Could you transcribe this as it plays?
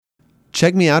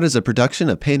Check Me Out is a production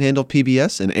of Panhandle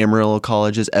PBS and Amarillo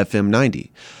College's FM 90.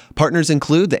 Partners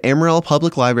include the Amarillo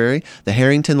Public Library, the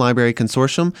Harrington Library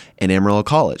Consortium, and Amarillo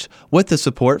College, with the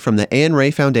support from the Anne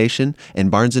Ray Foundation and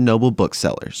Barnes & Noble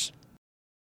Booksellers.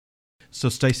 So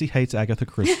Stacy hates Agatha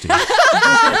Christie. Not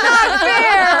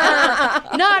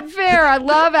fair. Not fair. I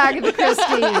love Agatha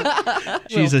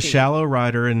Christie. She's a shallow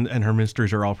writer, and her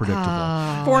mysteries are all predictable.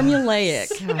 Formulaic.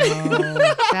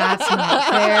 That's not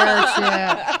fair,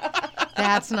 Chip.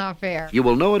 That's not fair. You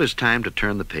will know it is time to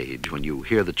turn the page when you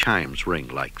hear the chimes ring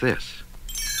like this.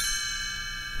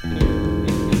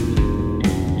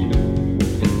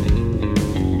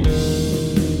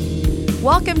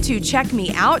 Welcome to Check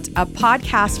Me Out, a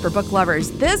podcast for book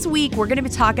lovers. This week, we're going to be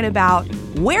talking about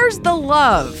where's the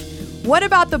love? What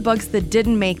about the books that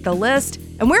didn't make the list?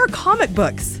 And where are comic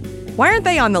books? Why aren't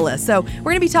they on the list? So we're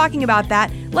going to be talking about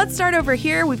that. Let's start over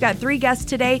here. We've got 3 guests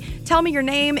today. Tell me your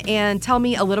name and tell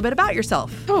me a little bit about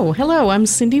yourself. Oh, hello. I'm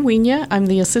Cindy Wienia. I'm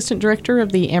the Assistant Director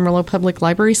of the Amarillo Public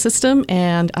Library System,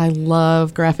 and I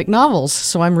love graphic novels.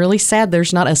 So I'm really sad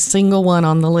there's not a single one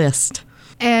on the list.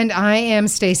 And I am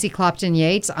Stacy Clopton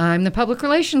Yates. I'm the Public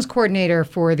Relations Coordinator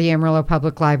for the Amarillo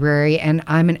Public Library, and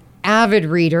I'm an avid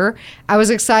reader. I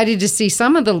was excited to see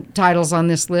some of the titles on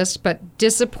this list, but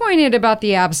disappointed about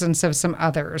the absence of some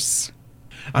others.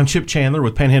 I'm Chip Chandler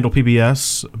with Panhandle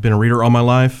PBS. I've been a reader all my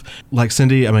life. Like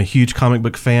Cindy, I'm a huge comic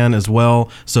book fan as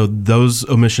well, so those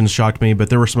omissions shocked me,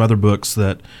 but there were some other books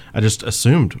that I just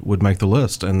assumed would make the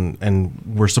list, and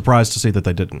we're surprised to see that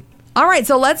they didn't. All right,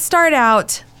 so let's start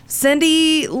out.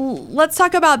 Cindy, let's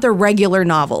talk about the regular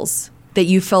novels that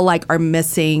you feel like are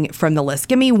missing from the list.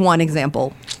 Give me one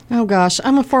example. Oh gosh,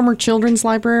 I'm a former children's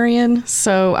librarian,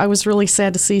 so I was really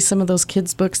sad to see some of those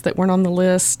kids' books that weren't on the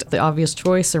list. The obvious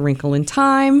choice, A Wrinkle in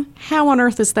Time. How on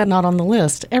earth is that not on the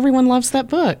list? Everyone loves that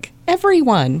book.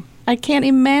 Everyone. I can't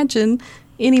imagine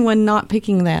anyone not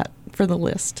picking that for the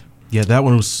list. Yeah, that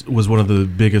one was one of the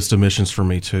biggest omissions for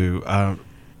me too.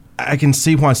 I can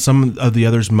see why some of the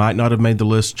others might not have made the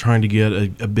list, trying to get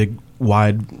a big,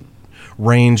 wide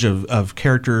range of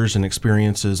characters and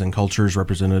experiences and cultures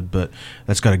represented, but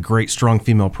that's got a great, strong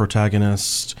female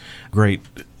protagonist, great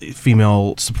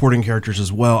female supporting characters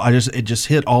as well. It just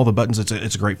hit all the buttons.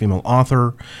 It's a great female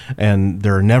author, and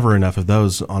there are never enough of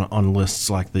those on lists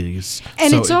like these.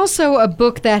 And so it's also a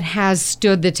book that has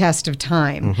stood the test of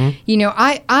time. Mm-hmm. You know,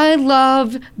 I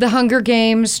love the Hunger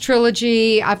Games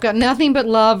trilogy. I've got nothing but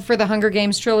love for the Hunger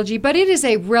Games trilogy, but it is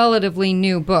a relatively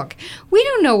new book. We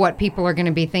don't know what people are going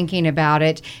to be thinking about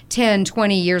it 10,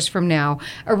 20 years from now.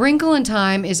 A Wrinkle in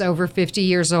Time is over 50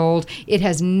 years old. It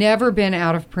has never been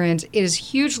out of print. It is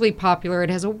hugely popular. It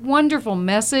has a wonderful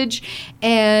message,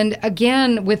 and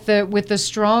again, with the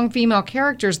strong female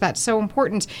characters, that's so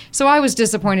important. So I was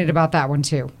disappointed about that one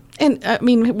too. And I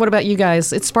mean, what about you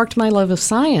guys? It sparked my love of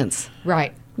science.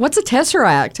 Right. What's a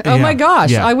tesseract? Oh my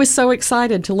gosh, I was so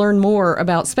excited to learn more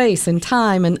about space and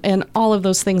time and all of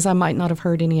those things I might not have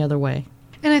heard any other way.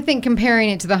 And I think comparing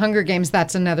it to the Hunger Games,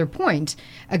 that's another point.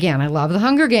 Again, I love the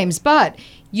Hunger Games, but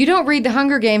you don't read the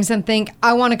Hunger Games and think,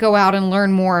 I want to go out and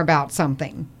learn more about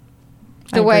something.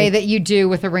 The way that you do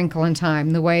with A Wrinkle in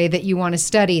Time, the way that you want to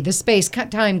study the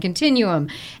space-time continuum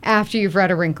after you've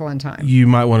read A Wrinkle in Time. You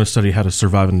might want to study how to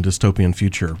survive in a dystopian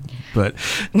future, but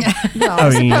I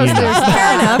suppose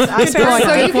there's that.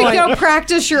 So you can go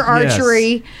practice your archery.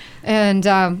 Yes.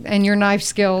 And your knife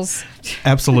skills.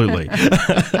 Absolutely.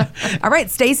 All right,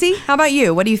 Stacy, how about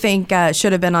you? What do you think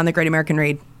should have been on the Great American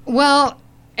Read? Well,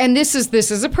 and this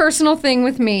is a personal thing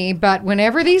with me, but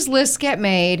whenever these lists get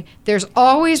made, there's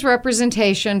always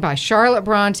representation by Charlotte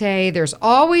Bronte. There's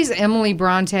always Emily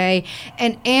Bronte,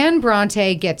 and Anne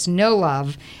Bronte gets no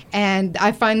love. And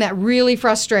I find that really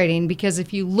frustrating because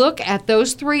if you look at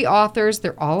those 3 authors,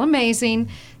 they're all amazing.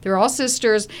 They're all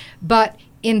sisters, but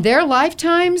in their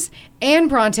lifetimes, Anne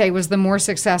Bronte was the more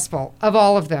successful of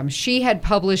all of them. She had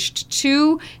published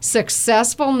 2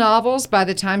 successful novels by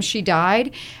the time she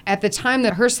died. At the time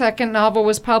that her second novel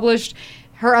was published,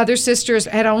 her other sisters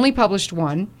had only published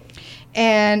 1.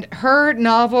 And her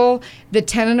novel, The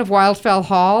Tenant of Wildfell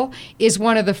Hall, is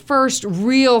one of the first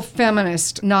real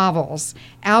feminist novels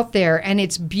out there. And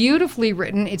it's beautifully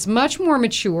written. It's much more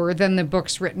mature than the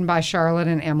books written by Charlotte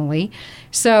and Emily.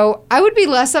 So I would be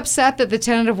less upset that The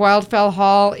Tenant of Wildfell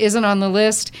Hall isn't on the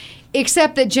list,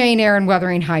 except that Jane Eyre and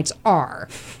Wuthering Heights are.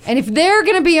 And if they're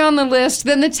going to be on the list,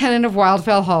 then The Tenant of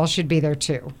Wildfell Hall should be there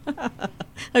too.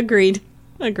 Agreed.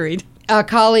 A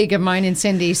colleague of mine in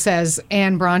Cindy says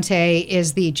Anne Bronte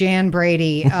is the Jan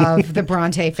Brady of the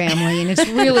Bronte family, and it's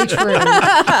really true.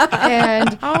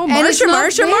 And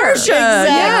Marcia.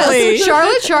 Exactly. Yes.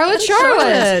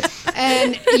 Charlotte.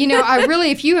 And, I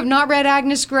really, if you have not read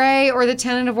Agnes Grey or The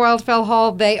Tenant of Wildfell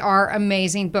Hall, they are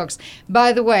amazing books.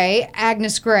 By the way,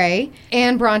 Agnes Grey,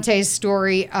 Anne Bronte's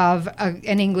story of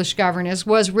an English governess,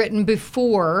 was written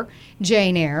before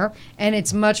Jane Eyre, and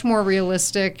it's much more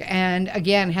realistic and,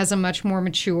 again, has a much more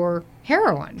mature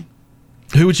heroine.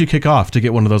 Who would you kick off to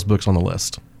get one of those books on the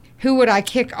list? Who would I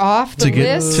kick off the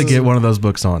list? To get one of those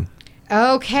books on.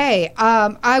 Okay.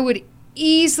 I would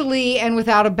easily and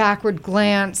without a backward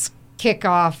glance kick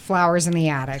off Flowers in the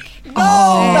Attic. Oh,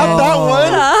 not that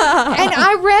one. And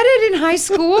I read it in high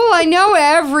school. I know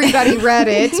everybody read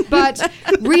it, but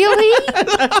really?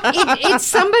 It's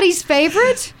somebody's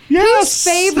favorite? Yes. Whose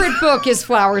favorite book is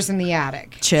Flowers in the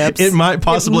Attic? Chips. It might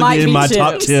possibly be in my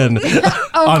top 10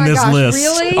 on this list.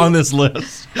 Really? On this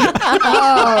list.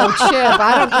 Oh, Chip,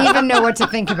 I don't even know what to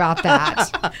think about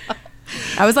that.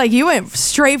 I was like, you went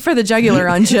straight for the jugular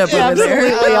on Chip over there.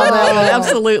 Absolutely on that one.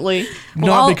 Absolutely.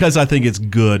 Not because I think it's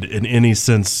good in any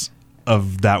sense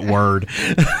of that word,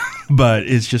 but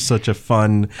it's just such a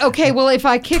fun. Okay, well, if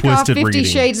I kick off Twisted 50 reading.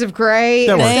 Shades of Grey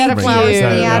That works instead for of me. Flowers in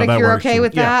Yeah, the Attic, that you're works okay for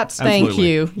with me. Yeah, that? absolutely. Thank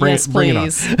you. Bring Yes, it on.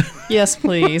 please. Yes,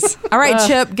 please. All right,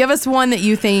 Chip, give us one that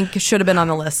you think should have been on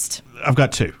the list. I've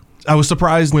got two. I was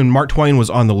surprised when Mark Twain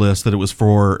was on the list that it was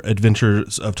for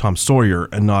Adventures of Tom Sawyer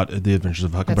and not The Adventures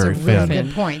of That's Huckleberry a really Finn.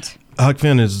 good point. Huck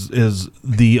Finn is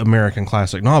the American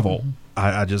classic novel.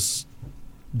 I just,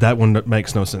 that one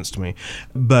makes no sense to me.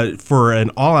 But for an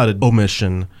all-out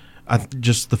omission,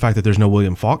 just the fact that there's no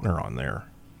William Faulkner on there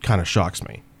kind of shocks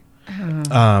me.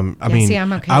 I mean, see,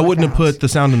 I'm okay I with wouldn't have that. put The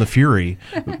Sound and the Fury,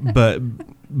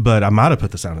 but I might have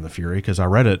put The Sound and the Fury because I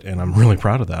read it and I'm really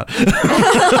proud of that.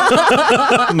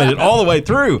 I made it all the way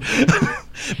through.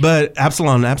 But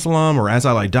Absalom, or As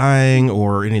I Lie Dying,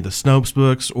 or any of the Snopes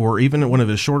books, or even one of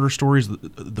his shorter stories,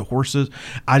 The Horses,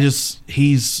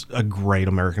 he's a great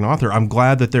American author. I'm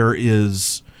glad that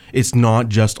it's not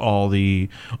just all the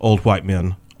old white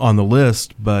men on the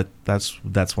list, but that's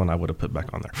one I would have put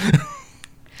back on there.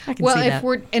 I can Well, see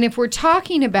if we're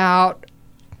talking about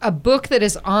a book that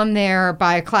is on there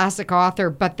by a classic author,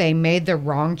 but they made the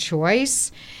wrong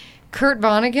choice, Kurt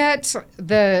Vonnegut,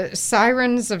 The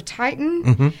Sirens of Titan.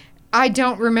 Mm-hmm. I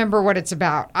don't remember what it's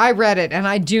about. I read it and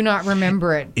I do not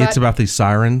remember it. It's about these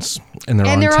sirens, and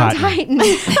they're on Titan.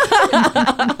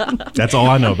 That's all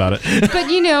I know about it. But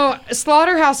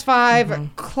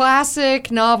Slaughterhouse-Five,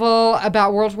 classic novel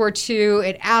about World War II.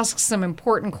 It asks some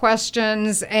important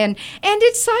questions, and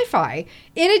it's sci-fi.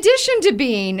 In addition to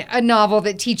being a novel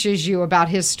that teaches you about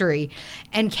history,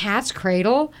 and Cat's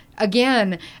Cradle,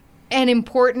 again, an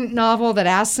important novel that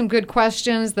asks some good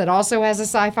questions, that also has a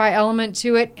sci-fi element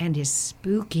to it, and is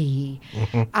spooky.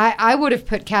 I would have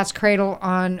put Cat's Cradle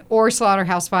on, or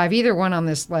Slaughterhouse-Five, either one on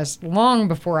this list, long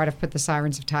before I'd have put The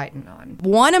Sirens of Titan on.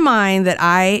 One of mine that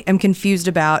I am confused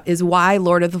about is why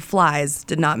Lord of the Flies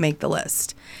did not make the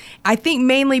list. I think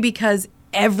mainly because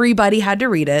everybody had to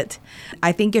read it.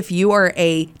 I think if you are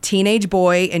a teenage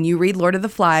boy and you read Lord of the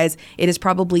Flies, it is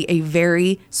probably a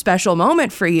very special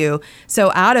moment for you.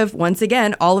 So out of, once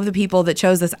again, all of the people that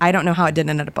chose this, I don't know how it didn't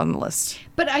end up on the list.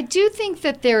 But I do think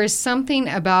that there is something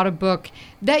about a book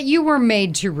that you were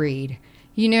made to read.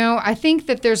 I think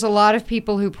that there's a lot of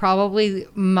people who probably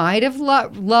might have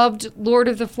loved Lord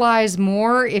of the Flies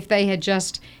more if they had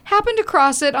just happened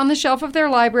across it on the shelf of their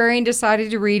library and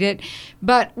decided to read it,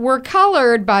 but were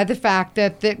colored by the fact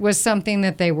that it was something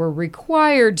that they were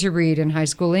required to read in high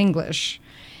school English.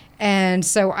 And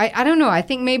so I don't know. I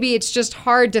think maybe it's just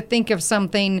hard to think of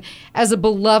something as a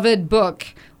beloved book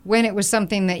when it was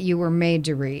something that you were made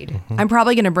to read. I'm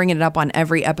probably going to bring it up on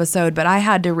every episode, but I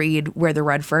had to read Where the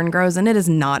Red Fern Grows, and it is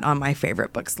not on my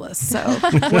favorite books list. So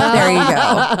there you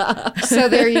go. So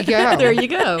there you go. There you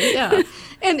go. Yeah.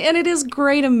 And it is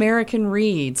great American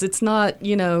reads. It's not,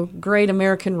 great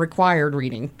American required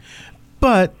reading.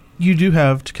 But you do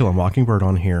have To Kill a Mockingbird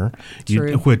on here,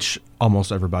 True. which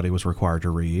almost everybody was required to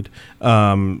read.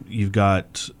 You've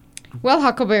got Well,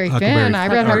 Huckleberry Finn. I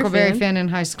read Huckleberry Finn in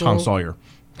high school. Tom Sawyer.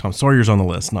 Tom Sawyer's on the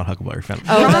list, not Huckleberry Finn.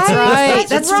 Oh, that's right.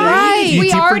 That's right. You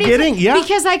keep forgetting, yeah.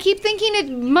 Because I keep thinking it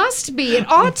must be. It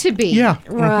ought to be. Yeah.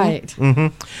 Right.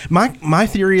 Mm-hmm. My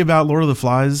theory about Lord of the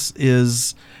Flies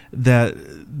is that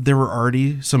there were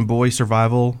already some boy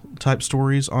survival type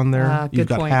stories on there. Good You've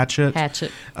got point.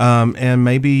 Hatchet. And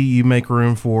maybe you make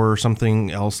room for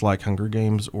something else like Hunger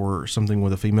Games or something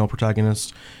with a female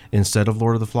protagonist instead of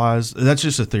Lord of the Flies. That's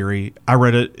just a theory. I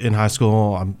read it in high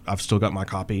school. I've still got my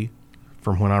copy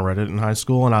from when I read it in high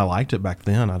school, and I liked it back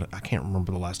then. I can't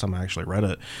remember the last time I actually read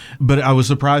it, but I was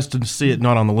surprised to see it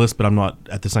not on the list. But I'm not,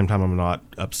 at the same time, I'm not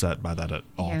upset by that at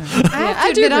all. Yeah. I have I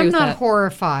to do admit, agree I'm with not that.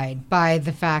 horrified by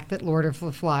the fact that Lord of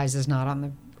the Flies is not on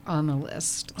the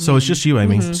list. So it's just you,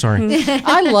 Amy. Sorry.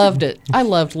 I loved it. I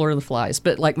loved Lord of the Flies,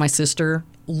 but like my sister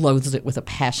loathes it with a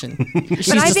passion. She's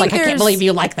I just think like, I can't there's- believe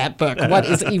you like that book. What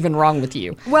is even wrong with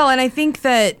you? Well, and I think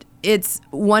that it's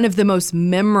one of the most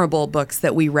memorable books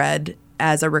that we read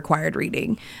as a required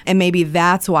reading. And maybe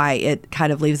that's why it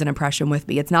kind of leaves an impression with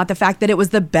me. It's not the fact that it was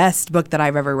the best book that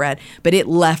I've ever read, but it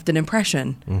left an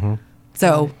impression.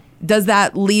 So does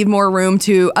that leave more room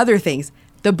to other things?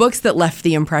 The books that left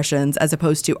the impressions as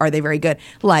opposed to are they very good?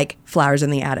 Like Flowers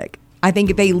in the Attic. I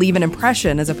think they leave an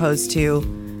impression as opposed to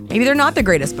maybe they're not the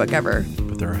greatest book ever.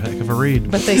 But they're a heck of a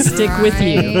read. But they stick with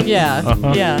you. Right.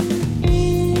 Yeah. Yeah.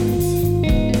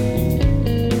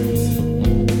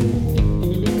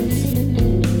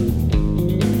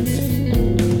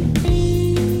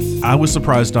 I was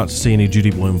surprised not to see any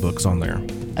Judy Blume books on there.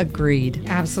 Agreed.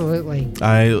 Absolutely.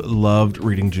 I loved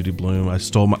reading Judy Blume. I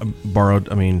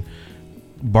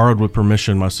borrowed with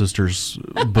permission my sister's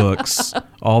books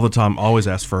all the time. Always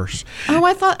asked first. Oh,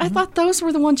 I thought those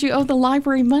were the ones you owe the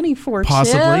library money for.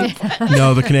 Possibly. Chip.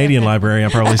 No, the Canadian library I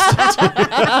probably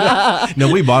still.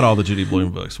 No, we bought all the Judy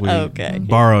Blume books. We Okay.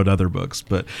 borrowed other books,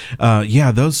 but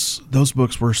those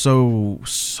books were so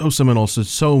seminal to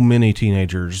so many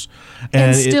teenagers,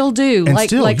 And still do. and Like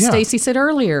still, yeah. Stacy said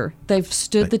earlier, they've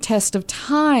stood the test of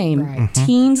time. Right.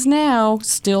 Teens now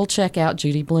still check out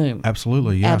Judy Blume.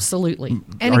 Absolutely, yeah. Absolutely.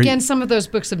 And Are again, you- some of those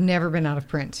books have never been out of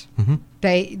print.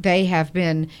 They have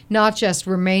been not just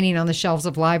remaining on the shelves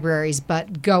of libraries,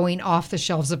 but going off the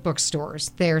shelves of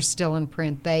bookstores. They're still in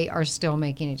print. They are still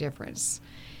making a difference.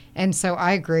 And so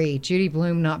I agree. Judy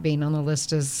Blume not being on the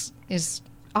list is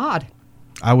odd.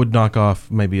 I would knock off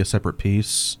maybe A Separate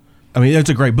Piece. I mean, it's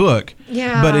a great book,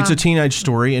 Yeah. but it's a teenage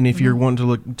story, and if you're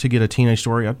wanting to get a teenage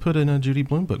story, I'd put in a Judy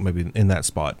Blume book maybe in that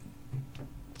spot,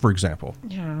 for example.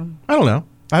 Yeah. I don't know.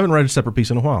 I haven't read A Separate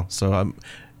Piece in a while, so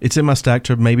it's in my stack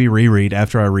to maybe reread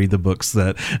after I read the books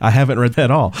that I haven't read at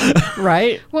all.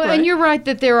 Right? Well, Right. and you're right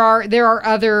that there are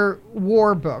other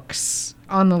war books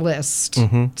on the list.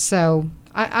 So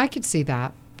I could see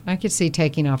that. I could see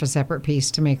taking off A Separate Piece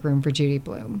to make room for Judy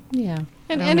Blume. Yeah.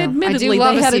 And, I and don't know. admittedly, I do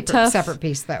love they had a tough, separate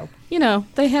piece, though. you know,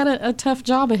 they had a tough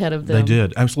job ahead of them. They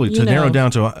did, absolutely. You To narrow know.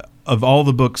 down to, of all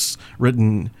the books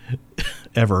written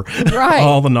ever, Right,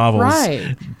 all the novels,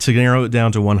 right. to narrow it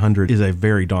down to 100 is a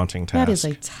very daunting task. That is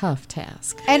a tough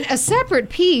task. And A Separate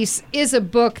Piece is a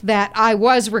book that I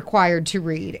was required to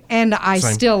read, and I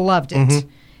Same. still loved it.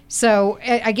 So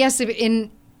I guess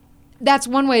that's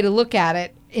one way to look at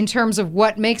it in terms of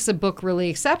what makes a book really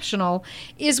exceptional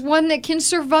is one that can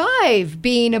survive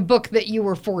being a book that you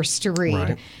were forced to read.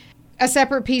 Right. A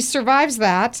Separate Piece survives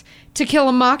that. To Kill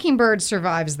a Mockingbird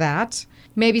survives that.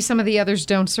 Maybe some of the others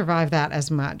don't survive that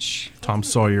as much. Tom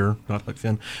Sawyer, not Huck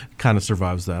Finn, kind of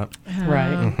survives that.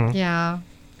 Right. Yeah.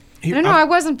 Here, No, I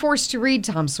wasn't forced to read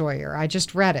Tom Sawyer. I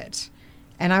just read it.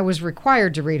 And I was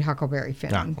required to read Huckleberry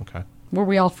Finn. Yeah, okay. Were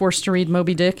we all forced to read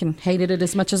Moby Dick and hated it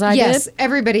as much as I Yes, did?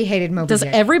 everybody hated Moby Does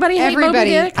Dick. everybody hate Moby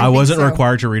Dick? I think wasn't so.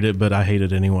 required to read it, but I hate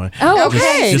it anyway. Oh,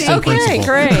 okay. Just in Okay,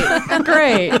 principle.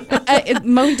 great.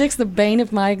 Moby Dick's the bane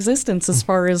of my existence as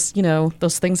far as, you know,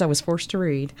 those things I was forced to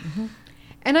read.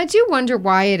 And I do wonder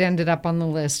why it ended up on the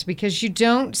list because you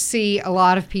don't see a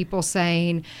lot of people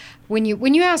saying when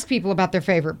you ask people about their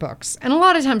favorite books, and a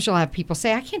lot of times you'll have people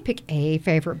say, I can't pick a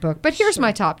favorite book, but here's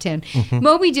my top 10.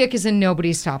 Moby Dick is in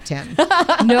nobody's top 10.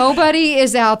 Nobody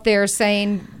is out there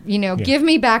saying, give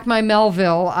me back my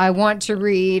Melville. I want to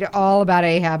read all about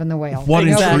Ahab and the whale. What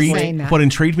Nobody's saying that.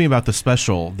 intrigued me about the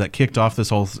special that kicked off this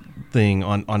whole thing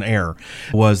on air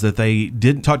was that they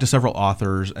did talk to several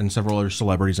authors and several other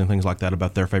celebrities and things like that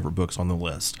about their favorite books on the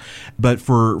list. But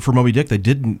for Moby Dick, they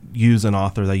didn't use an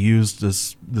author. They used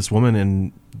this woman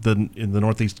in the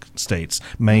Northeast states,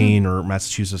 Maine or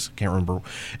Massachusetts, can't remember,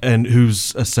 and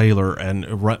who's a sailor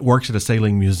and works at a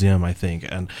sailing museum, I think.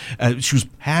 And she was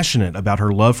passionate about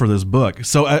her love for this book.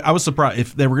 So I was surprised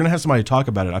if they were going to have somebody talk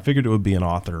about it. I figured it would be an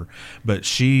author, but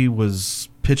she was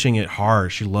pitching it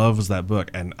hard. She loves that book,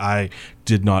 and I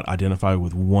did not identify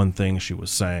with one thing she was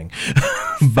saying,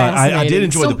 but I did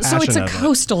enjoy the passion So it's a of it.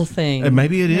 coastal thing. And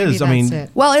maybe it is. I mean, That's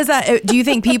it. Well, do you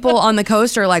think people on the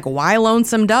coast are like, why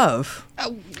Lonesome Dove?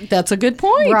 That's a good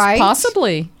point. Right?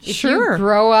 Possibly. If Sure. you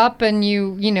grow up and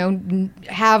you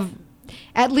have,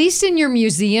 at least in your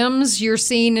museums, you're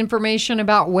seeing information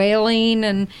about whaling,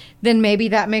 and then maybe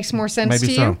that makes more sense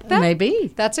Maybe to so. you.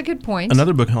 Maybe. That's a good point.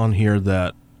 another book on here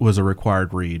that was a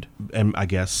required read, and I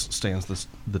guess stands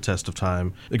the test of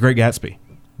time. The Great Gatsby.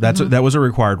 That was a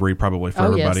required read probably for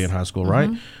everybody yes. in high school, right?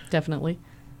 Definitely.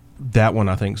 That one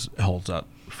I think holds up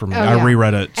for me. Oh, I yeah.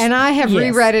 reread it. And I have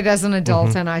Yes. reread it as an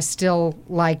adult, and I still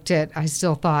liked it. I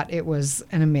still thought it was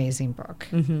an amazing book.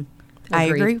 I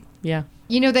Agreed. agree. Yeah.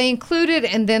 You know, they included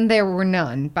And Then There Were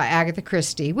None by Agatha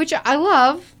Christie, which I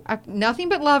love. Nothing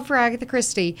but love for Agatha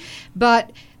Christie.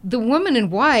 But The Woman in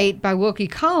White by Wilkie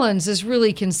Collins is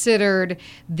really considered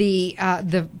the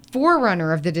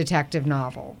forerunner of the detective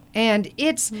novel. And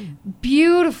it's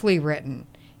beautifully written.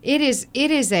 It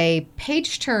is a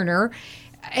page turner,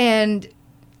 and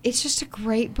it's just a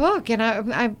great book.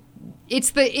 And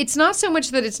it's not so much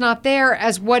that it's not there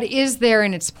as what is there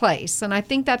in its place. And I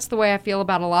think that's the way I feel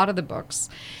about a lot of the books.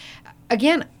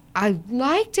 Again, I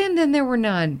liked And Then There Were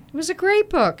None. It was a great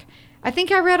book. I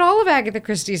think I read all of Agatha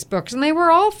Christie's books, and they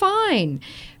were all fine.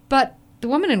 But The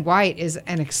Woman in White is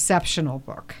an exceptional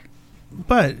book.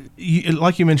 But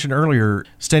like you mentioned earlier,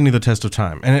 standing the test of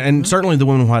time. And certainly The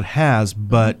Woman in White has,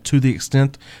 but to the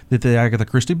extent that the Agatha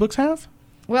Christie books have?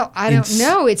 Well, I don't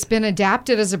know. It's been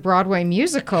adapted as a Broadway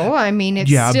musical. I mean, it's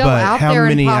Yeah, still but out how there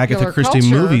many in popular Agatha Christie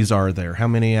culture. movies are there? How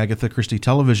many Agatha Christie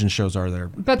television shows are there?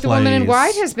 But The Woman in Plays?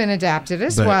 White has been adapted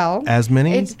as But well. as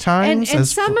many times And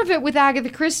as some of it with Agatha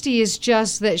Christie is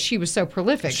just that she was so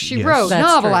prolific. She Yes. wrote That's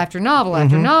novel true. after novel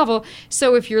after novel.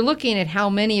 So if you're looking at how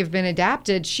many have been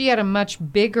adapted, she had a much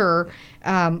bigger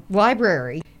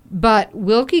library. But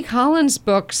Wilkie Collins'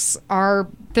 books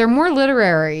they're more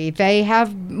literary. They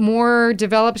have more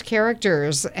developed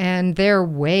characters, and they're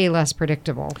way less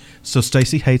predictable. So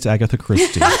Stacy hates Agatha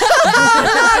Christie.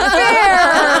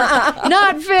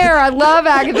 Not fair. I love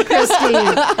Agatha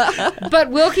Christie. But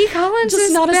Wilkie Collins Just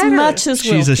is not better. as much as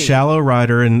She's a Wilkie. shallow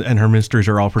writer, and her mysteries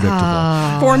are all predictable.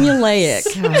 Formulaic.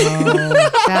 Oh,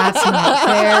 that's not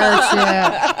fair,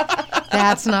 Chip.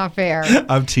 That's not fair.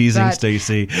 I'm teasing But-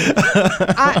 Stacy.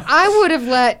 I would have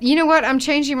let, you know what? I'm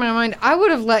changing my mind. I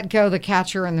would have let go The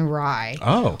Catcher in the Rye.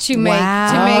 Oh. To make room.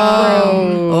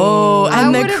 Oh, I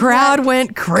and the would've crowd let-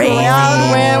 went crazy.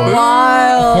 Went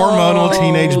wild. Hormonal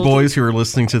teenage boys who are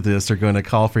listening to this are going to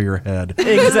call for your head.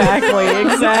 Exactly.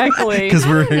 Because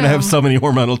we're going to have so many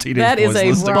hormonal teenage That boys is a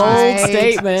listening. bold Right.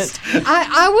 statement.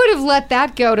 I would have let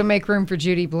that go to make room for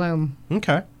Judy Blume.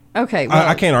 Okay. Okay. Well,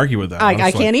 I can't argue with that. I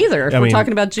honestly. can't either. If I we're mean,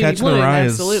 talking about Judy Catcher in the Blume, Rye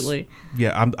is- absolutely.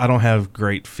 Yeah, I don't have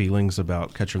great feelings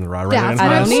about Catcher in the Rye. I read it in That's high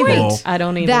my I don't point. either. school. I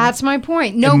don't either. That's my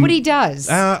point. Nobody does.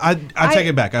 I take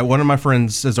it back. One of my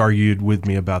friends has argued with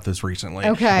me about this recently.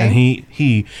 Okay. And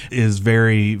he is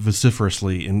very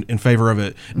vociferously in favor of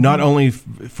it, not only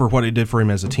for what it did for him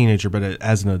as a teenager, but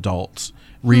as an adult,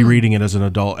 rereading it as an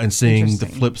adult and seeing the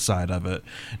Interesting. flip side of it,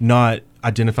 not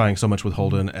identifying so much with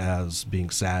Holden as being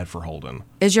sad for Holden.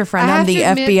 Is your friend I on have the to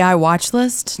admit- FBI watch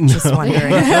list? Just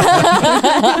wondering. I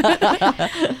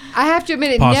have to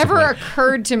admit, it never Possibly.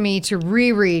 occurred to me to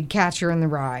reread Catcher in the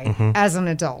Rye as an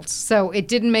adult. So it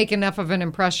didn't make enough of an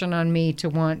impression on me to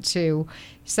want to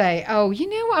say, oh, you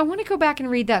know, I want to go back and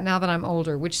read that now that I'm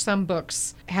older, which some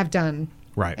books have done.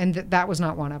 Right. And that was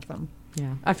not one of them.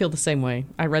 Yeah, I feel the same way.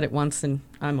 I read it once and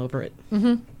I'm over it.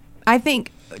 I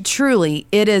think truly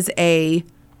it is a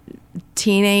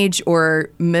teenage or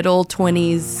middle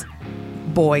 20s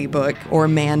boy book or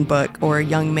man book or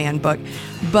young man book.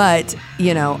 But,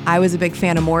 you know, I was a big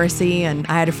fan of Morrissey, and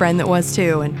I had a friend that was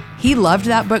too, and he loved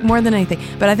that book more than anything.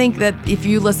 But I think that if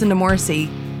you listen to Morrissey,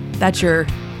 that's your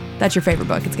favorite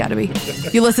book. It's got to be.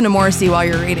 You listen to Morrissey while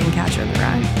you're reading Catcher in the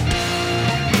Rye.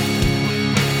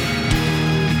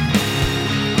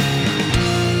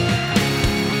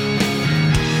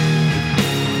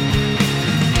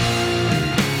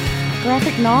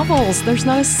 Graphic novels. There's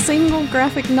not a single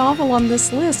graphic novel on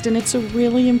this list, and it's a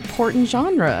really important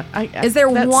genre. Is there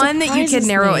one that you could surprises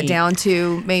narrow me. it down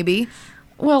to, maybe?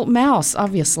 Well, Mouse,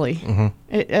 obviously.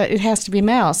 It has to be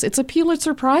Mouse. It's a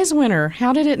Pulitzer Prize winner.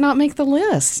 How did it not make the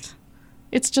list?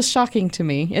 It's just shocking to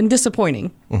me and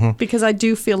disappointing because I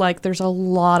do feel like there's a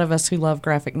lot of us who love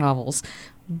graphic novels.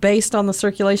 Based on the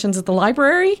circulations at the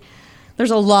library,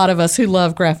 there's a lot of us who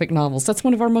love graphic novels. That's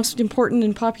one of our most important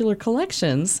and popular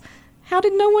collections. How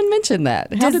did no one mention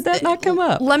that? How did that not come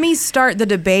up? Let me start the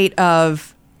debate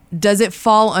of, does it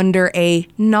fall under a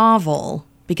novel?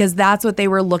 Because that's what they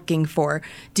were looking for.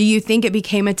 Do you think it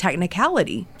became a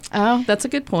technicality? Oh, that's a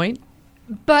good point.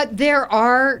 But there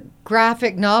are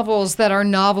graphic novels that are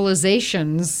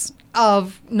novelizations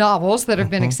of novels that have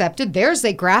been accepted. There's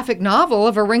a graphic novel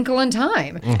of A Wrinkle in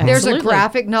Time. There's a Absolutely.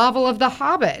 graphic novel of The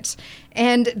Hobbit.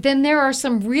 And then there are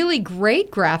some really great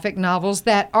graphic novels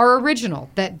that are original,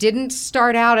 that didn't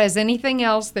start out as anything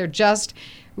else. They're just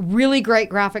really great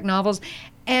graphic novels.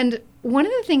 And one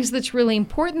of the things that's really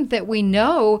important that we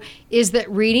know is that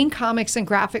reading comics and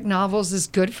graphic novels is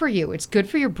good for you. It's good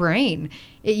for your brain.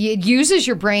 It uses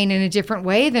your brain in a different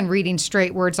way than reading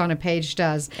straight words on a page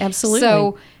does. Absolutely.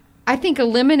 So I think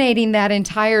eliminating that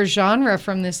entire genre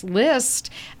from this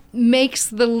list makes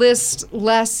the list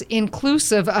less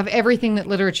inclusive of everything that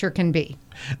literature can be.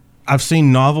 I've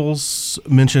seen novels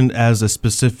mentioned as a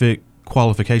specific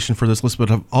qualification for this list,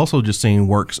 but I've also just seen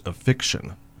works of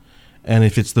fiction. And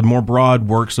if it's the more broad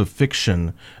works of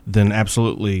fiction, then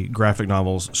absolutely graphic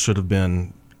novels should have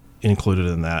been included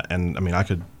in that. And I mean, I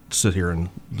could sit here and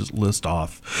just list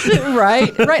off. Right.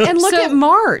 And look at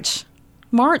March.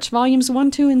 March, volumes 1,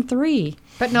 2, and 3.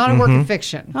 But not a work of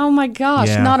fiction. Oh my gosh,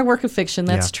 Yeah. not a work of fiction.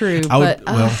 That's Yeah. true. I would,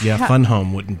 but Fun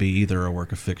Home wouldn't be either a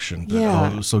work of fiction. But, Yeah.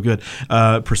 it was so good.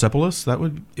 Persepolis, I it's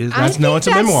a think memoir.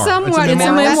 that's somewhat It's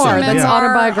a memoir. That's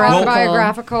autobiographical.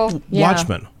 autobiographical. Yeah.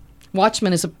 Watchmen.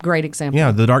 Watchmen is a great example.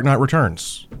 Yeah, The Dark Knight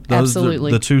Returns. Those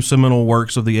Absolutely. the two seminal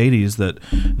works of the 80s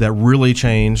that really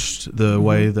changed the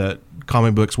way that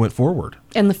comic books went forward.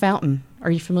 And The Fountain. Are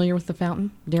you familiar with The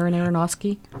Fountain? Darren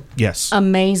Aronofsky? Yes.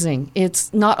 Amazing.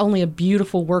 It's not only a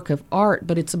beautiful work of art,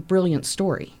 but it's a brilliant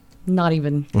story. Not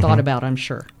even thought about, I'm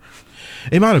sure.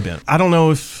 It might have been. I don't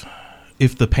know if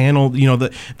the panel,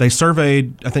 they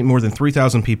surveyed, I think, more than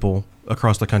 3,000 people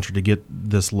across the country to get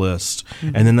this list.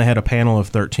 And then they had a panel of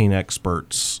 13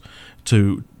 experts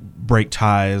to break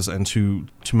ties and to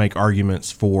make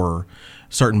arguments for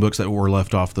certain books that were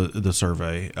left off the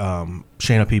survey.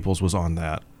 Shanna Peoples was on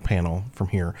that panel from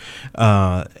here.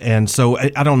 And so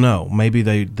I don't know. Maybe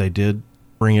they did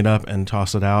bring it up and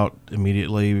toss it out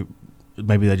immediately.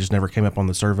 Maybe they just never came up on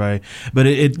the survey. But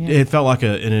it felt like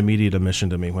an immediate omission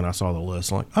to me when I saw the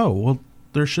list. I'm like, oh, well,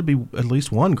 there should be at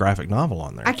least one graphic novel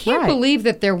on there. I can't Right. believe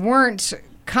that there weren't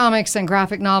comics and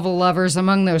graphic novel lovers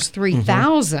among those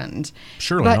 3,000.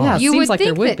 Surely But not. Yeah, it you seems would like there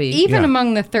think would that be. even Yeah.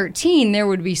 among the 13, there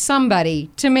would be somebody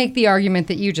to make the argument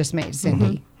that you just made,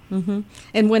 Cindy.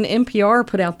 And when NPR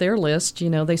put out their list,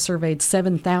 they surveyed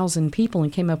 7,000 people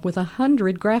and came up with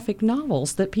 100 graphic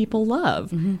novels that people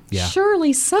love. Yeah.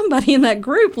 Surely somebody in that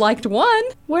group liked one.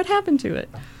 What happened to it?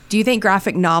 Do you think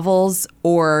graphic novels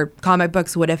or comic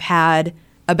books would have had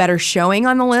a better showing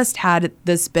on the list had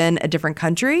this been a different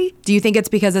country? Do you think it's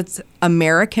because it's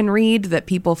American read that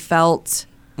people felt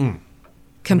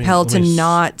compelled let me to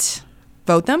not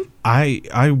vote them?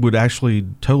 I would actually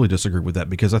totally disagree with that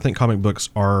because I think comic books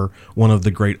are one of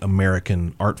the great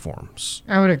American art forms.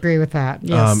 I would agree with that.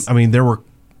 Yes. I mean, there were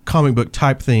comic book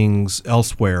type things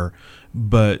elsewhere,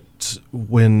 but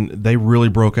when they really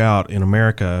broke out in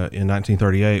America in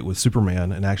 1938 with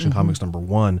Superman and Action Comics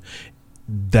 #1,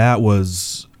 that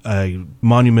was a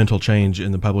monumental change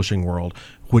in the publishing world,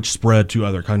 which spread to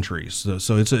other countries.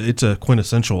 So it's a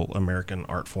quintessential American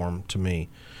art form to me.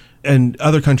 And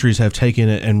other countries have taken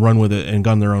it and run with it and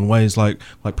gone their own ways, like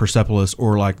Persepolis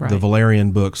or like the Right.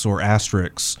 Valerian books or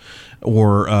Asterix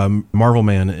or Marvel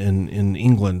Man in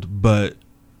England. But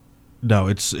no,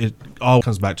 it all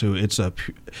comes back to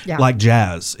Yeah. like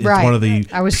jazz. It's Right. one of the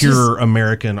I was pure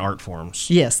American art forms.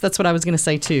 Yes, that's what I was going to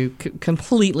say too.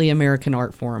 Completely American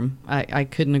art form. I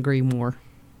couldn't agree more.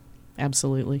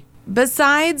 Absolutely.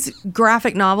 Besides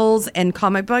graphic novels and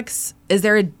comic books, is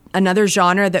there another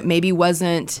genre that maybe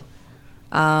wasn't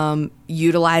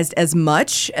utilized as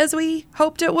much as we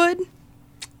hoped it would?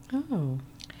 Oh.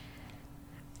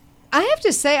 I have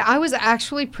to say, I was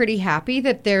actually pretty happy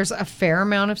that there's a fair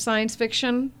amount of science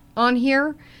fiction on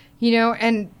here,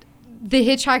 and The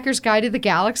Hitchhiker's Guide to the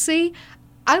Galaxy.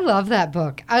 I love that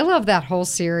book. I love that whole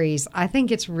series. I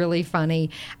think it's really funny.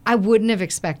 I wouldn't have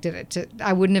expected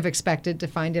to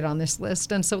find it on this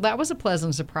list, and so that was a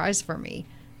pleasant surprise for me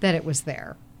that it was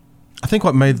there. I think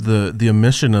what made the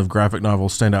omission of graphic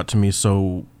novels stand out to me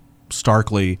so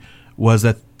starkly was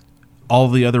that all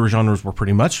the other genres were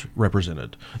pretty much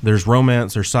represented. There's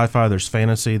romance, there's sci-fi, there's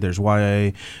fantasy, there's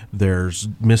YA, there's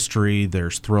mystery,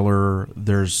 there's thriller,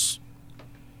 there's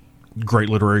great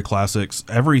literary classics.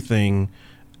 Everything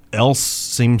else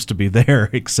seems to be there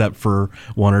except for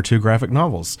one or two graphic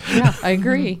novels. Yeah, I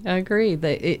agree.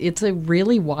 It's a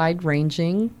really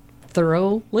wide-ranging,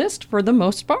 thorough list for the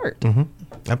most part.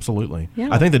 Absolutely. Yeah.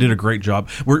 I think they did a great job.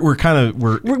 We're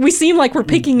We seem like we're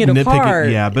picking it apart.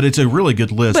 Yeah, but it's a really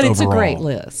good list But overall. it's a great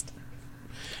list.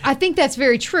 I think that's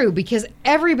very true because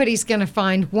everybody's going to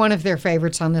find one of their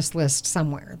favorites on this list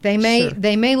somewhere. They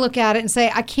may look at it and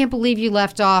say, "I can't believe you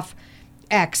left off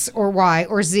X or Y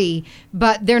or Z,"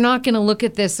 but they're not going to look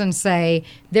at this and say,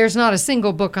 "There's not a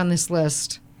single book on this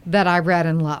list that I read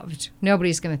and loved."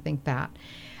 Nobody's going to think that.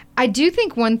 I do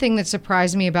think one thing that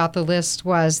surprised me about the list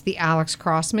was the Alex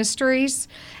Cross mysteries.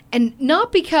 And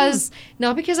not because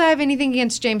I have anything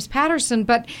against James Patterson,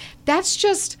 but that's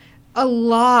just a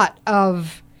lot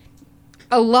of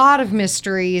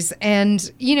mysteries.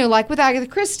 And, like with Agatha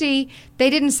Christie, they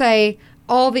didn't say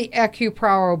all the Hercule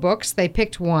Poirot books. They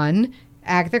picked one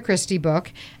Agatha Christie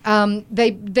book.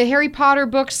 The Harry Potter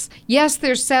books, yes,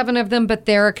 there's 7 of them, but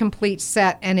they're a complete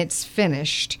set and it's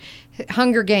finished.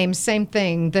 Hunger Games, same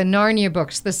thing. The Narnia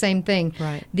books, the same thing.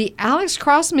 Right. The Alex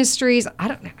Cross mysteries, I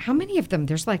don't know how many of them.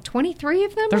 There's like 23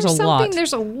 of them. There's or a something. lot.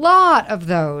 There's a lot of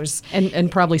those.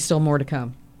 And probably still more to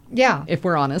come, Yeah. if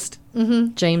we're honest.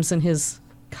 Mm-hmm. James and his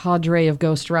cadre of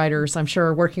ghostwriters, I'm sure,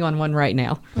 are working on one right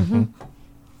now. Mm-hmm.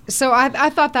 So I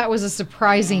thought that was a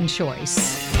surprising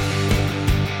choice.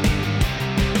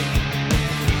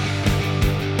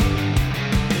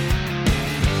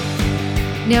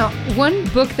 Now, one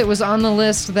book that was on the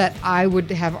list that I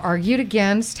would have argued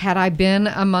against had I been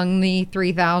among the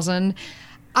 3,000,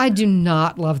 I do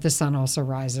not love The Sun Also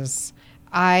Rises.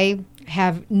 I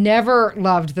have never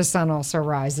loved The Sun Also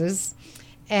Rises,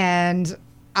 and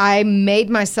I made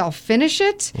myself finish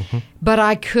it, but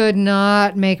I could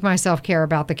not make myself care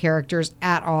about the characters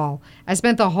at all. I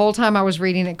spent the whole time I was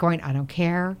reading it going, I don't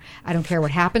care. I don't care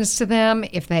what happens to them.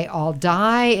 If they all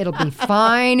die, it'll be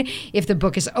fine. If the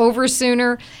book is over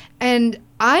sooner. And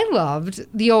I loved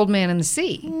The Old Man and the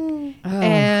Sea.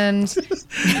 And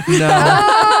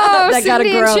That gotta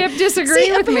Cindy grow. and Chip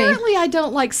disagree with me. Apparently, I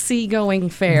don't like seagoing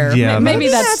fair. Yeah, Maybe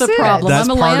that's the that's it. problem. That's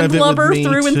I'm a part of it with landlubber me,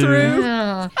 through and too. through.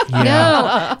 No.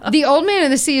 The Old Man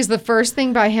and the Sea is the first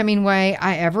thing by Hemingway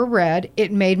I ever read.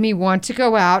 It made me want to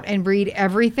go out and read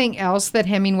everything else that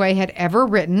Hemingway had ever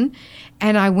written.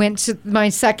 And I went to my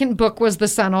second book was The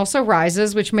Sun Also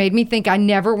Rises, which made me think I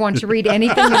never want to read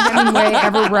anything that Hemingway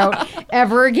ever wrote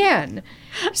ever again.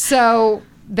 So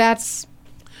that's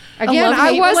again, I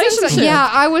love-hate wasn't. relationship. Yeah,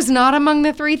 I was not among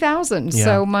the 3,000. Yeah.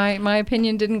 So my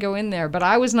opinion didn't go in there. But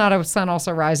I was not a Sun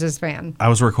Also Rises fan. I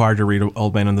was required to read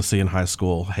Old Man and the Sea in high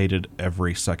school. Hated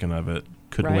every second of it.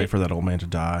 Couldn't Right. wait for that old man to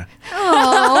die.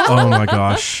 Oh my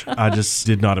gosh. I just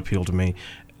did not appeal to me.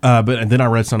 But then I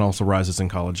read Sun Also Rises in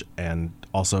college and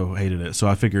also hated it. So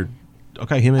I figured,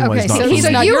 okay, Hemingway's Okay, not so, for he's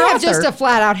me. not you your have author. just a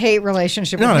flat out hate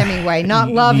relationship with No, Hemingway,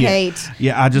 not love hate.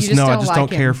 Yeah, I just You I just like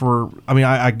don't him. care for. I mean,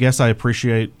 I guess I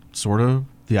appreciate sort of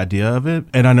the idea of it,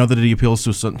 and I know that it appeals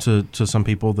to some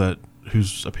people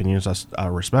whose opinions I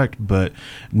respect. But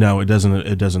no, it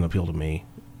doesn't appeal to me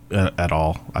at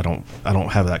all. I don't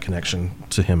have that connection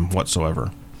to him whatsoever.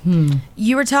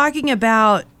 You were talking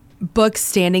about books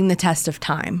standing the test of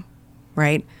time,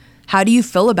 right? How do you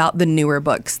feel about the newer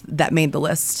books that made the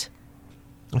list?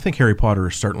 I think Harry Potter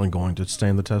is certainly going to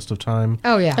stand the test of time.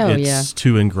 Oh yeah. Oh, it's yeah.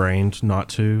 too ingrained not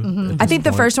to. I think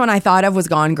the first one I thought of was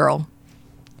Gone Girl.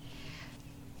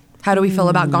 How do we feel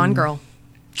about Gone Girl?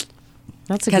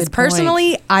 That's a Because good point.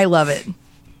 personally, I love it.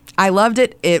 I loved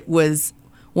it. It was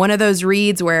one of those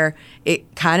reads where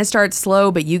it kind of starts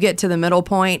slow, but you get to the middle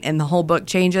point and the whole book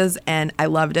changes, and I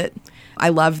loved it. I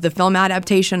loved the film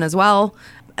adaptation as well,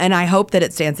 and I hope that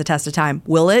it stands the test of time.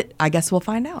 Will it? I guess we'll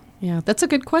find out. Yeah, that's a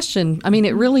good question. I mean,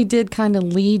 it really did kind of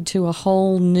lead to a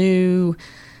whole new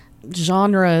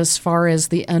genre as far as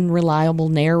the unreliable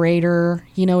narrator.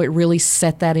 You know, it really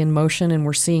set that in motion, and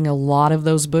we're seeing a lot of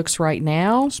those books right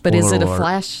now. But is Spoiler it a alert.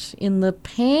 flash in the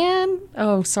pan?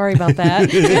 Oh, sorry about that.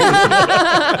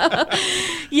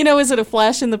 You know, is it a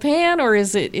flash in the pan, or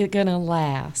is it going to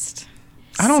last?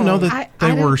 I don't know that I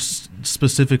they don't- were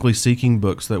specifically seeking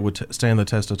books that would stand the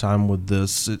test of time with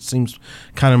this. It seems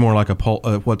kind of more like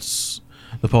what's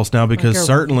the pulse now, because Like a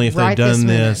certainly if they'd right this done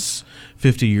minute. this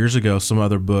 50 years ago, some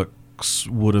other books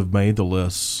would have made the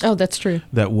list Oh, that's true.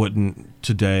 that wouldn't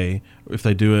today. If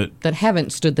they do it, That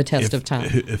haven't stood the test of time.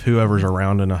 if whoever's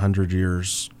around in 100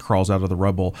 years crawls out of the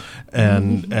rubble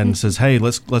and says, "Hey,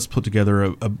 let's put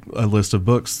together a list of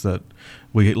books that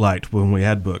we liked when we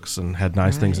had books and had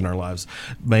nice things in our lives,"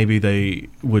 maybe they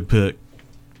would pick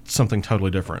something totally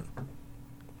different.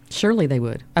 Surely they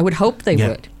would. I would hope they Yeah.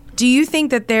 would. Do you think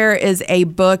that there is a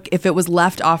book, if it was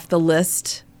left off the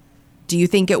list, do you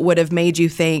think it would have made you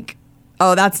think,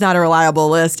 oh, that's not a reliable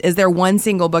list? Is there one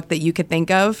single book that you could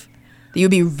think of that you'd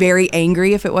be very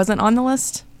angry if it wasn't on the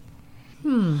list?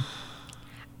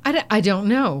 I don't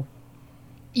know.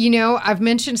 You know, I've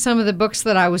mentioned some of the books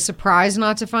that I was surprised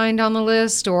not to find on the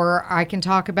list, or I can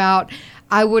talk about.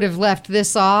 I would have left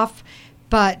this off,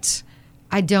 but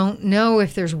I don't know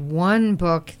if there's one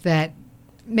book that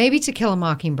maybe To Kill a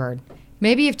Mockingbird.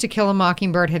 Maybe if To Kill a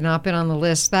Mockingbird had not been on the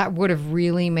list, that would have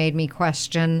really made me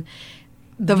question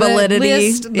The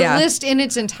validity. the list in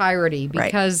its entirety, Right.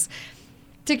 because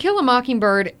To Kill a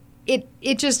Mockingbird, it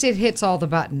hits all the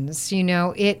buttons.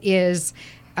 It is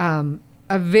a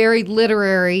very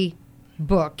literary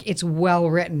book. It's well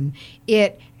written.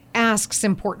 It asks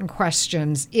important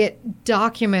questions. It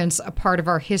documents a part of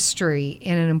our history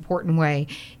in an important way.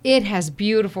 It has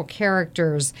beautiful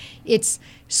characters. It's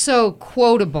so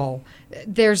quotable.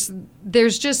 There's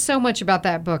just so much about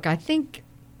that book. I think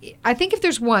if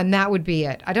there's one, that would be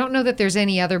it. I don't know that there's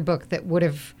any other book that would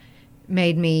have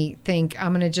made me think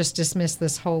I'm going to just dismiss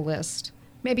this whole list.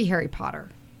 Maybe Harry Potter.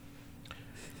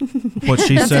 What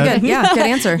she said. Good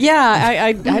answer.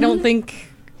 Yeah, I don't think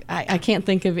I can't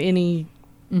think of any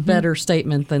better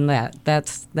statement than that.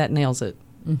 That nails it.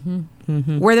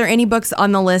 Were there any books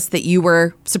on the list that you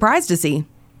were surprised to see?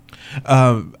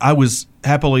 I was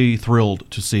happily thrilled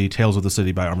to see Tales of the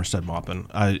City by Armistead Maupin.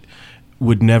 I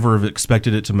would never have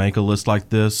expected it to make a list like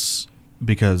this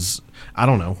because I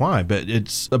don't know why, but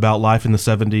it's about life in the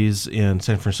 70s in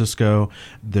San Francisco.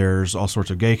 There's all sorts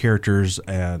of gay characters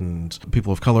and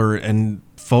people of color and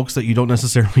folks that you don't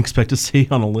necessarily expect to see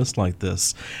on a list like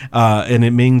this. And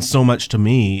it means so much to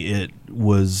me. It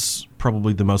was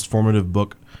probably the most formative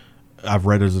book I've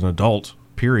read as an adult,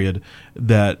 period,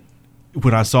 that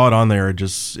when I saw it on there, it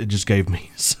just gave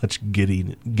me such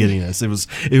giddiness. It was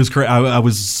crazy. I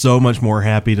was so much more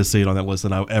happy to see it on that list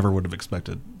than I ever would have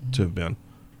expected to have been.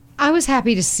 I was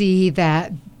happy to see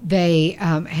that they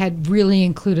had really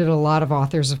included a lot of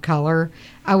authors of color.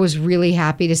 I was really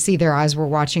happy to see Their Eyes Were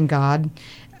Watching God.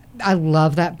 I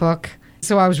love that book.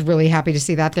 So I was really happy to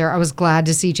see that there. I was glad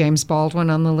to see James Baldwin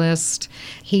on the list.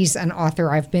 He's an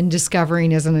author I've been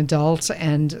discovering as an adult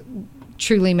and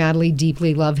truly, madly,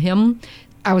 deeply love him.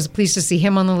 I was pleased to see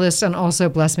him on the list, and also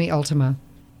Bless Me Ultima.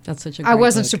 That's such a great I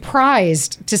wasn't book.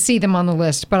 surprised to see them on the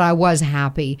list, but I was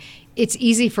happy. It's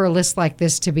easy for a list like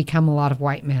this to become a lot of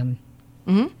white men.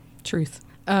 Truth.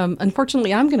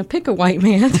 Unfortunately, I'm going to pick a white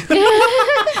man.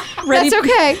 That's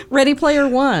okay. Ready Player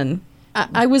One.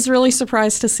 I was really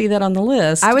surprised to see that on the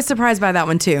list. I was surprised by that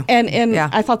one too. And Yeah.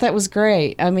 I thought that was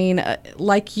great. I mean,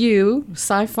 like you,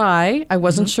 sci-fi, I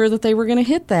wasn't sure that they were going to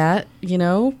hit that,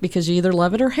 because you either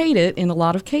love it or hate it in a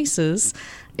lot of cases.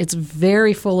 It's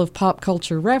very full of pop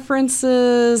culture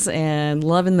references and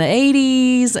love in the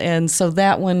 80s. And so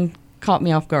that one caught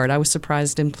me off guard. I was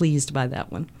surprised and pleased by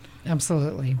that one.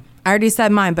 Absolutely. I already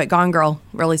said mine, but Gone Girl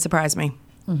really surprised me.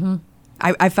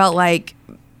 I felt like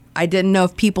I didn't know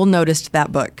if people noticed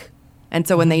that book. And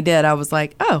so when they did, I was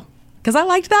like, oh, because I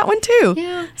liked that one too.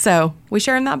 Yeah. So we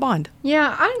share in that bond.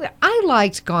 Yeah, I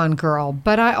liked Gone Girl,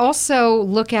 but I also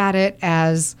look at it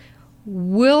as,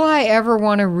 will I ever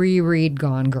want to reread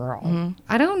Gone Girl?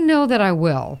 I don't know that I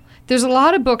will. There's a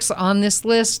lot of books on this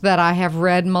list that I have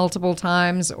read multiple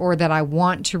times or that I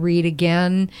want to read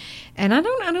again, and I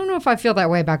don't know if I feel that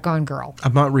way about Gone Girl. I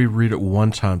might reread it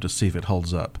one time to see if it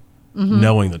holds up,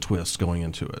 knowing the twist going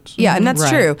into it. Yeah, and that's Right.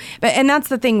 true. And that's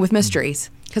the thing with mysteries,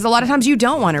 because a lot of times you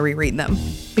don't want to reread them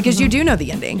because you do know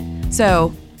the ending.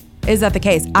 So is that the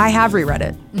case? I have reread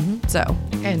it. So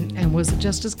And was it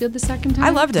just as good the second time? I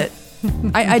loved it.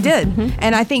 I did.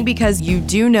 And I think because you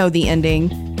do know the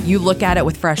ending, you look at it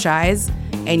with fresh eyes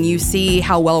and you see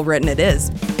how well written it is.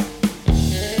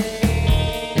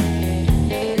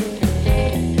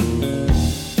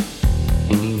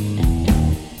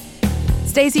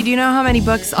 Stacy, do you know how many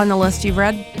books on the list you've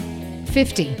read?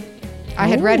 50. I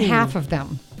had read Ooh. half of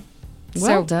them.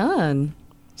 Well done.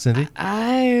 Cindy?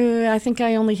 I think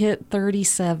I only hit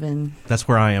 37. That's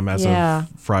where I am as Yeah. of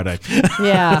Friday.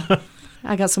 Yeah.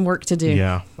 I got some work to do.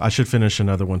 Yeah, I should finish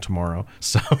another one tomorrow.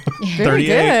 So Very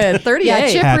 38. good. 38. Yeah,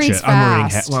 Chip Hatchet. reads I'm reading.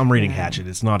 fast. I'm reading Hatchet.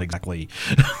 It's not exactly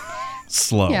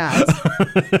slow. Yeah.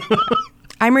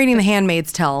 I'm reading The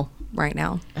Handmaid's Tale right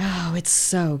now. Oh, it's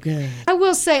so good. I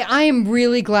will say I am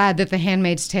really glad that The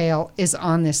Handmaid's Tale is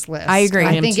on this list. I agree. I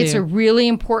I am think it's too. a really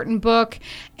important book,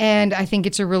 and I think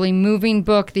it's a really moving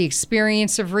book. The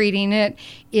experience of reading it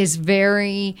is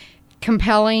very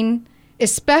compelling,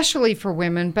 especially for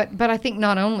women, but I think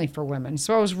not only for women.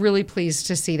 So I was really pleased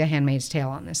to see The Handmaid's Tale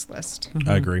on this list.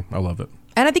 I agree. I love it.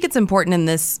 And I think it's important in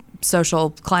this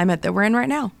social climate that we're in right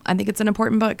now. I think it's an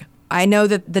important book. I know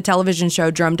that the television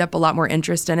show drummed up a lot more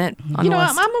interest in it on the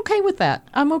list. I'm okay with that.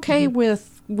 I'm okay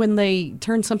with when they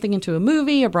turn something into a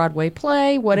movie, a Broadway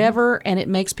play, whatever, and it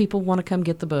makes people want to come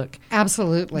get the book.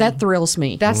 Absolutely. That thrills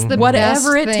me. That's the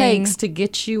Whatever best it thing. takes to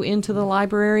get you into the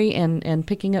library and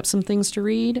picking up some things to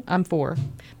read, I'm for.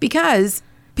 Because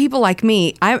people like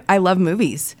me, I love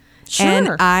movies. Sure.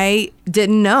 And I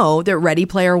didn't know that Ready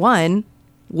Player One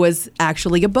was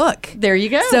actually a book. There you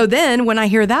go. So then when I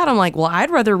hear that, I'm like, well, I'd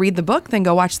rather read the book than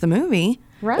go watch the movie.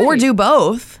 Right. Or do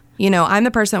both. You know, I'm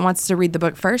the person that wants to read the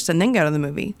book first and then go to the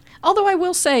movie. Although I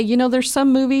will say, there's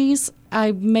some movies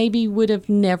I maybe would have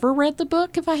never read the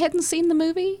book if I hadn't seen the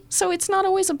movie. So it's not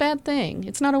always a bad thing.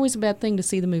 It's not always a bad thing to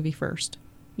see the movie first.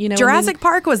 Jurassic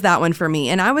Park was that one for me,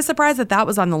 and I was surprised that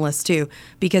was on the list too,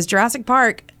 because Jurassic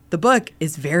Park, the book,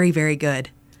 is very, very good,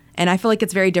 and I feel like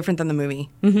it's very different than the movie.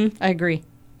 I agree.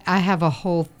 I have a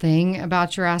whole thing about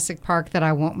Jurassic Park that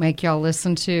I won't make y'all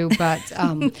listen to, but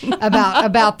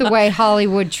about the way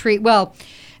Hollywood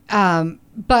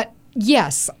but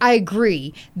yes, I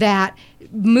agree that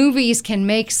movies can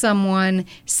make someone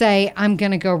say, I'm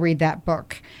going to go read that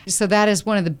book. So that is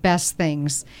one of the best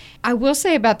things. I will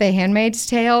say about The Handmaid's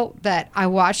Tale that I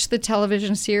watched the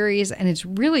television series and it's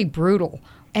really brutal.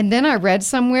 And then I read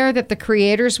somewhere that the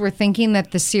creators were thinking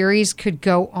that the series could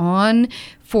go on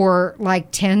for like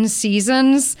 10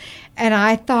 seasons. And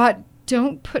I thought,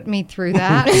 don't put me through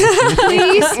that.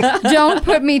 Please don't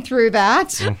put me through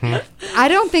that. I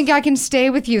don't think I can stay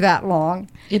with you that long.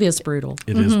 It is brutal.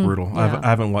 It is brutal. Yeah. I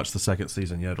haven't watched the second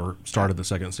season yet or started the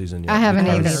second season yet. I haven't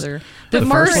because either. The The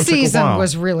first first one took a season while.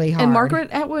 was really hard. And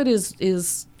Margaret Atwood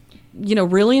is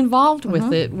really involved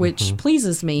with it, which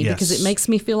pleases me because Yes. it makes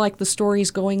me feel like the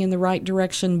story's going in the right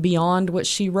direction beyond what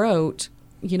she wrote,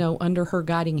 under her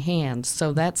guiding hand.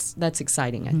 So that's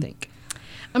exciting, I think.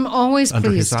 I'm always Under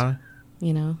pleased. his eye?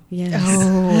 Yes.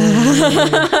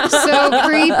 So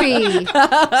creepy.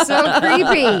 So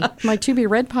creepy. My to be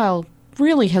read pile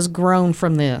really has grown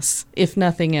from this, if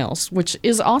nothing else, which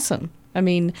is awesome. I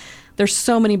mean, there's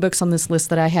so many books on this list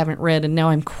that I haven't read, and now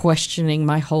I'm questioning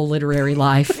my whole literary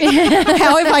life.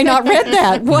 How have I not read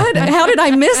that? What? How did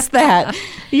I miss that?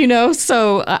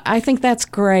 So I think that's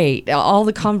great. All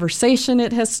the conversation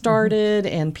it has started,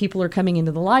 and people are coming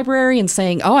into the library and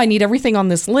saying, oh, I need everything on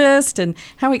this list, and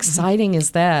how exciting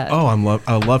is that? Oh,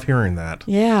 I love hearing that.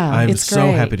 Yeah, I'm it's so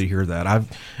great. happy to hear that.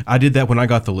 I did that when I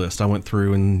got the list. I went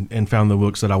through and found the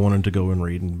books that I wanted to go and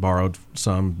read and borrowed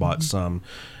some, bought some.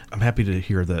 I'm happy to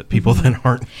hear that people that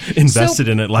aren't invested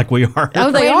in it like we are.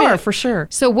 Oh, they Wait a are, minute. for sure.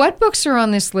 So what books are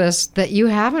on this list that you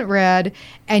haven't read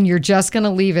and you're just going to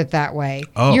leave it that way?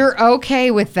 Oh. You're okay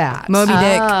with that? Moby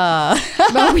Dick.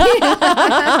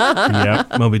 Yeah,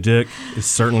 Moby Dick is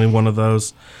certainly one of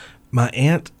those. My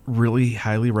aunt really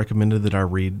highly recommended that I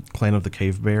read Clan of the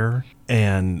Cave Bear,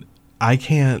 and I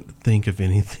can't think of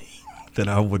anything that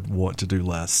I would want to do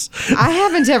less. I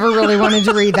haven't ever really wanted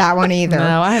to read that one either.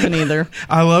 No, I haven't either.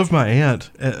 I love my aunt.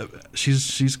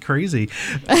 She's crazy.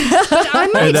 I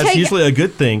might And that's take usually a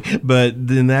good thing, but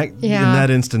in that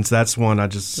instance, that's one I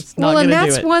just Not well, and gonna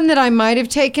do that's it. one that I might have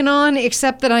taken on,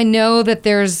 except that I know that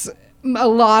there's a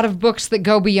lot of books that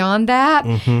go beyond that,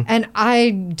 and I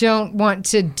don't want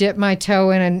to dip my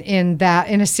toe in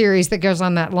a series that goes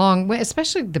on that long.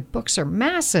 Especially the books are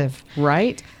massive.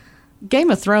 Right?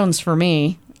 Game of Thrones for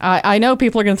me. I know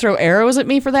people are going to throw arrows at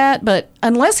me for that, but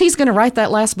unless he's going to write that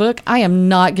last book, I am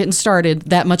not getting started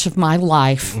that much of my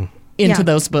life into Yeah.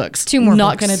 those books. 2 more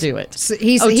Not books. going to do it. So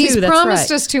he's two, that's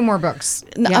promised right. us 2 more books.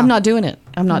 No, Yeah. I'm not doing it.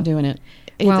 I'm not doing it.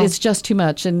 Well- It's just too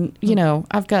much. And,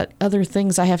 I've got other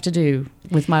things I have to do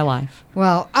with my life.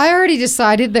 Well, I already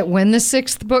decided that when the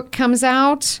 6th book comes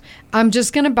out, I'm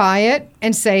just going to buy it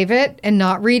and save it and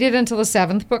not read it until the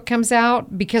 7th book comes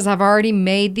out, because I've already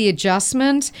made the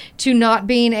adjustment to not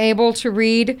being able to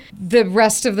read the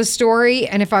rest of the story.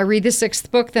 And if I read the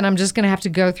 6th book, then I'm just going to have to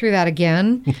go through that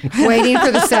again, waiting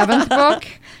for the 7th book.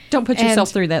 Don't put And-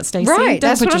 yourself through that, Stacey. Right, Don't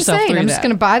that's put what I'm yourself saying. through I'm just that.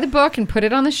 going to buy the book and put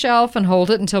it on the shelf and hold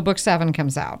it until book 7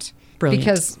 comes out. Brilliant.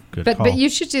 Because, Good but call. you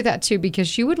should do that too,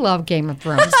 because you would love Game of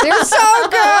Thrones. They're so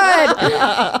good.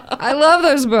 I love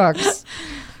those books.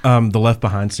 the Left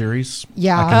Behind series.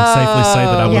 Yeah. I can safely say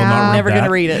that I will yeah. not read Never that. going to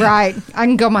read it. Right, I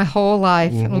can go my whole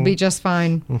life; it'll be just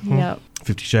fine. Yep.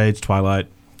 50 Shades, Twilight.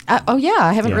 Oh, yeah.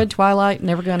 I haven't Yeah. read Twilight.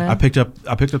 Never going I to. picked up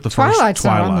the first Twilight's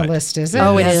Twilight. not on the list, is it?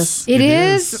 Oh, it Yes, is. It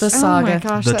is The saga. Oh my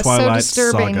gosh, The that's Twilight so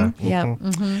disturbing. saga.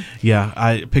 Yep. Yeah,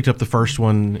 I picked up the first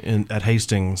one at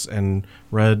Hastings and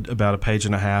read about a page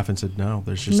and a half and said, no,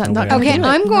 there's just Not no way. gonna Okay, do it.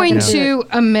 I'm Not going gonna do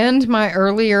to amend my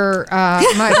earlier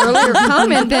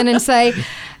comment then and say,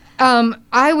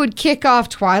 I would kick off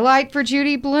Twilight for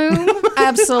Judy Blume.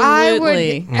 Absolutely. I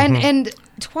would, and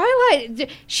Twilight.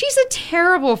 She's a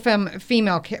terrible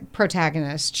female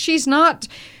protagonist. She's not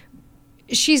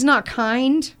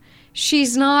kind.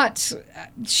 She's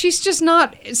just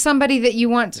not somebody that you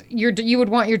would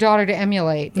want your daughter to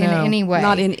emulate in No, any way.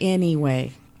 Not in any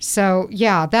way. So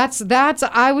yeah, that's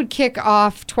I would kick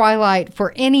off Twilight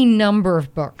for any number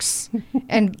of books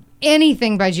and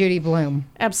anything by Judy Blume.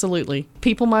 Absolutely.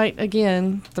 People might,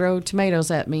 again, throw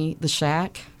tomatoes at me. The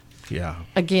Shack. Yeah.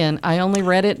 Again, I only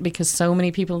read it because so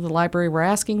many people at the library were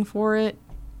asking for it.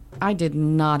 I did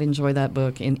not enjoy that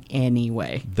book in any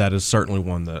way. That is certainly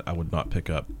one that I would not pick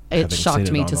up. It having shocked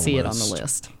seen me on to the see it on the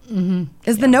list. list.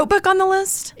 Is the Notebook on the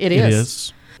list? It It is.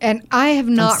 is. And I have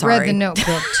not read sorry. The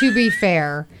Notebook, to be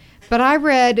fair, but I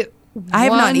read I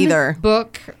have not one either.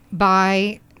 book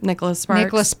by Nicholas Sparks.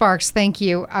 Nicholas Sparks. Thank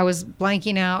you. I was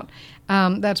blanking out.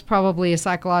 That's probably a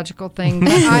psychological thing.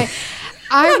 But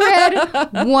I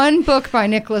read one book by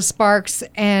Nicholas Sparks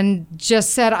and just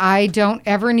said I don't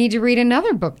ever need to read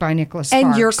another book by Nicholas Sparks.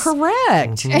 And you're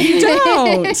correct. You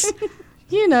don't.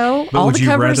 You know, But all would the you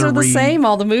covers rather are the read- same.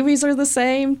 All the movies are the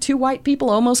same. Two white people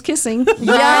almost kissing.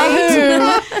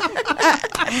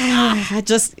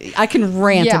 I can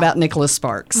rant Yeah. about Nicholas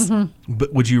Sparks.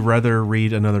 But would you rather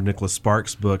read another Nicholas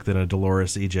Sparks book than a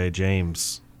Dolores E.J.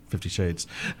 James 50 Shades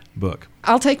book?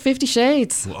 I'll take 50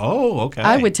 Shades. Oh, okay.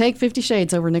 I would take 50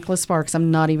 Shades over Nicholas Sparks. I'm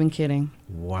not even kidding.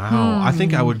 Wow. I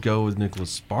think I would go with Nicholas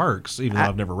Sparks, even though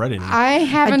I've never read any. I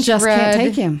haven't I just read, can't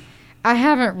take him. I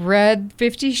haven't read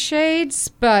 50 Shades,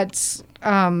 but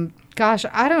gosh,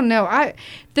 I don't know.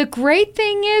 The great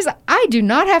thing is I do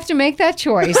not have to make that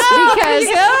choice because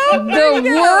the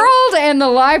world and the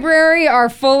library are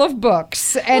full of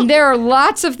books, and there are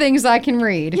lots of things I can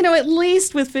read. You know, at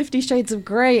least with 50 Shades of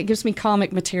Grey, it gives me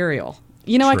comic material.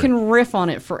 You know, I True. can riff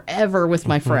on it forever with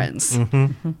my friends.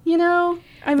 You know?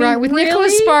 I mean, Right, with really?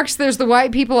 Nicholas Sparks, there's the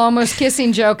white people almost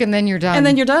kissing joke, and then you're done. And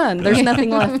then you're done. There's nothing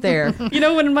left there. You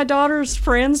know, when my daughter's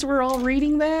friends were all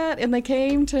reading that and they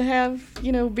came to have,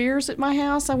 beers at my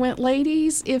house, I went,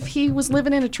 ladies, if he was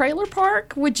living in a trailer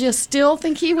park, would you still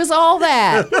think he was all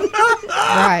that?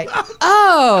 right.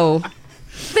 Oh,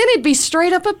 then it'd be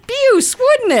straight up abuse,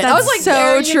 wouldn't it? I was That's like, so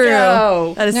there you true.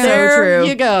 go. That is so There true.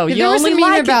 you go. Yeah, You there was only a meme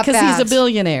like it about because he's a that.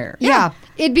 billionaire. Yeah.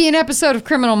 It'd be an episode of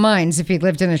Criminal Minds if he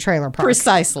lived in a trailer park.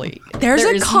 Precisely. There's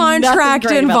There a is contract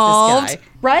nothing great about involved. this guy.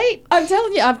 Right? I'm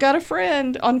telling you, I've got a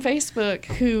friend on Facebook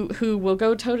who will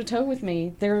go toe to toe with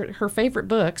me. They're her favorite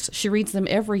books. She reads them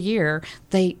every year.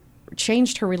 They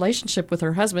changed her relationship with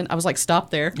her husband. I was like, stop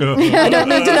there. I don't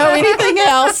need to know anything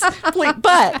else. Please.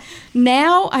 But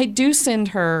now I do send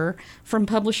her from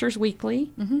Publishers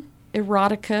Weekly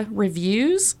erotica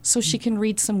reviews so she can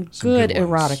read some good good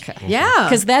ones. erotica. Yeah.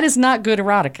 Because that is not good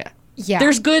erotica. Yeah.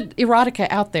 There's good erotica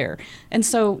out there. And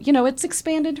so, it's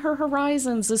expanded her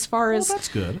horizons as far as, that's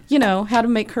good. How to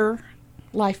make her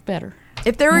life better.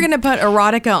 If they were going to put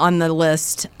erotica on the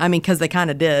list, because they kind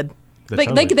of did. They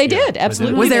did,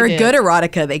 absolutely. Was there they a did. good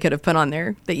erotica they could have put on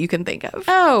there that you can think of?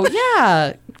 Oh,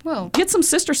 yeah. Well, Get some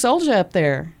Sister Soldier up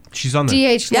there. She's on there.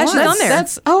 D.H. Yeah, she's Lawrence. on there.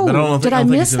 That's, But I don't did I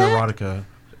think miss it's in that? erotica.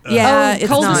 Yeah, it's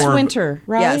Coldest not. Winter,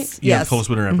 right? Yes. Yeah, Coldest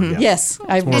Winter Ever. Yeah. Yes,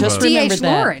 I more of just a- remembered D.H.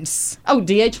 that. Lawrence. Oh,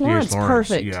 D.H. Lawrence, D.H. Lawrence,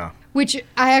 perfect. Yeah. Which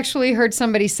I actually heard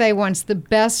somebody say once, the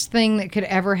best thing that could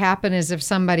ever happen is if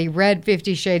somebody read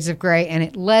 50 Shades of Grey and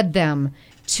it led them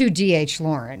to D.H.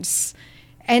 Lawrence.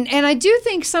 And I do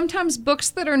think sometimes books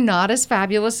that are not as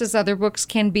fabulous as other books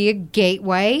can be a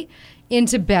gateway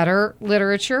into better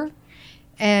literature.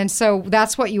 And so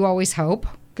that's what you always hope.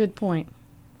 Good point.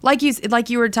 Like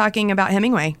you were talking about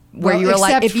Hemingway, where Well, you were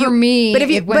like, except if you, for me, but if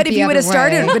you, it went but if the you would have other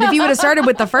started, way. but if you would have started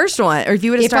with the first one, or if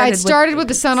you would have If I started, had started with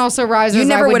The Sun Also Rises, You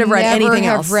never I would have read never anything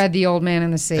have else. read The Old Man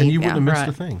and the Sea. And you wouldn't have missed right.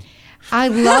 the thing. I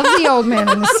love The Old Man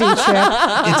and the Sea, Chip.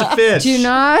 It's a fish. Do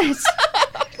not.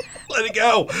 Let it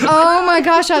go. Oh my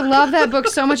gosh, I love that book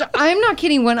so much. I'm not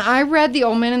kidding. When I read The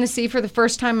Old Man and the Sea for the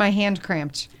first time, my hand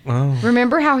cramped. Oh.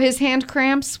 Remember how his hand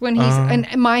cramps when he's and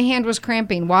my hand was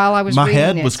cramping while I was My reading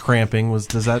head it. was cramping.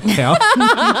 Does that count?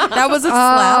 that was a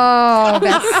slap. Oh,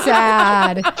 that's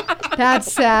sad.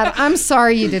 That's sad. I'm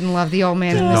sorry you didn't love The Old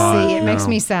Man and the Sea. It makes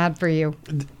me sad for you.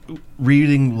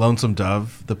 Reading Lonesome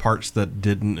Dove, the parts that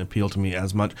didn't appeal to me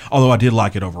as much, although I did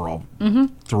like it overall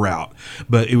throughout,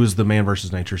 but it was the man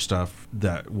versus nature stuff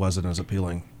that wasn't as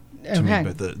appealing to me.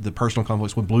 Okay. But the personal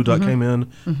conflicts, when Blue Duck came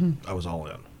in, I was all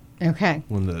in. Okay.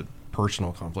 When the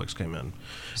personal conflicts came in.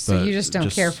 So But you just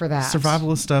don't care for that.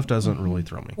 Survivalist stuff doesn't really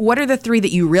throw me. What are the three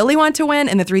that you really want to win,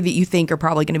 and the three that you think are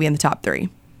probably going to be in the top three?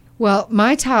 Well,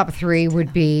 my top three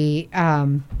would be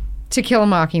To Kill a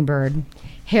Mockingbird,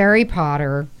 Harry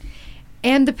Potter,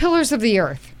 and The Pillars of the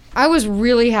Earth. I was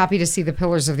really happy to see The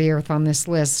Pillars of the Earth on this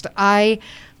list. I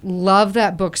love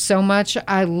that book so much.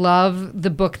 I love the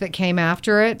book that came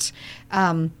after it.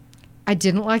 I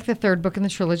didn't like the third book in the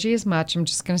trilogy as much, I'm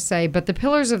just going to say, but The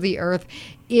Pillars of the Earth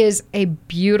is a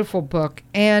beautiful book.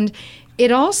 And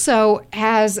it also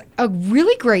has a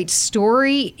really great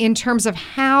story in terms of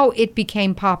how it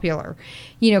became popular.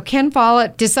 You know, Ken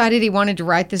Follett decided he wanted to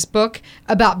write this book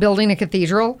about building a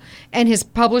cathedral, and his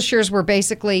publishers were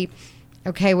basically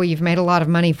okay, well, you've made a lot of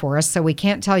money for us, so we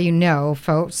can't tell you no,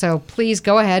 folks. So please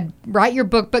go ahead, write your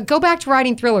book, but go back to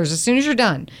writing thrillers as soon as you're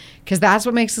done, because that's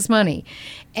what makes us money.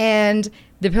 And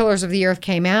The Pillars of the Earth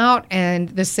came out, and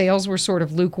the sales were sort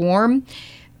of lukewarm.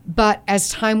 But as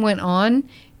time went on,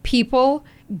 people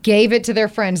gave it to their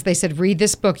friends. They said, read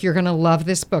this book. You're going to love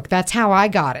this book. That's how I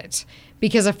got it,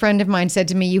 because a friend of mine said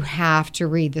to me, you have to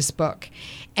read this book.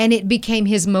 And it became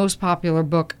his most popular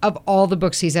book of all the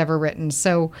books he's ever written.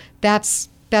 So that's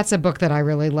a book that I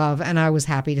really love, and I was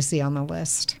happy to see on the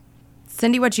list.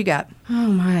 Cindy, what you got? Oh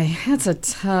my, that's a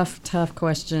tough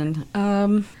question.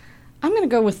 I'm going to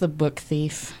go with The Book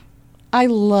Thief. I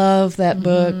love that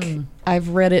book. I've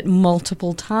read it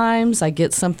multiple times. I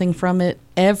get something from it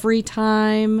every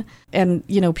time. And,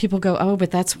 people go, oh,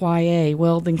 but that's YA.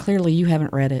 Well, then clearly you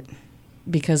haven't read it,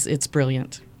 because it's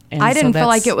brilliant. And I didn't feel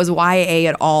like it was YA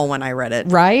at all when I read it.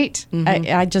 Right?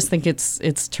 I just think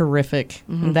it's terrific.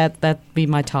 And that'd be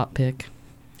my top pick.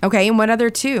 Okay, and what other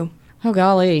two? Oh,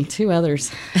 golly, two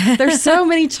others. There's so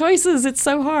many choices. It's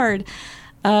so hard.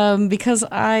 Because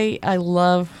I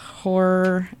love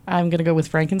horror, I'm going to go with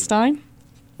Frankenstein.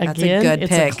 That's a good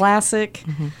pick. It's a classic.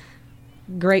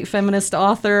 Great feminist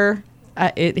author.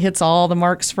 It hits all the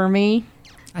marks for me.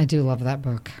 I do love that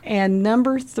book. And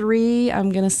number 3,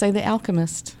 I'm going to say The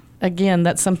Alchemist. Again,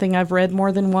 that's something I've read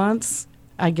more than once.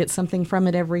 I get something from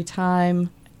it every time.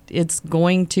 It's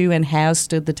going to and has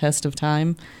stood the test of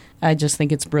time. I just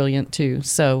think it's brilliant, too.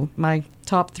 So my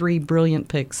top 3 brilliant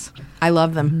picks. I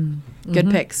love them.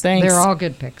 Good picks. Thanks. They're all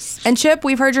good picks. And Chip,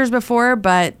 we've heard yours before,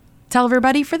 but tell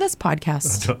everybody for this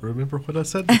podcast. I don't remember what I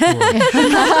said before.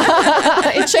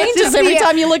 It changes every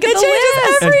time you look at the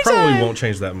list. And probably won't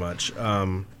change that much.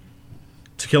 To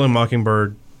Kill a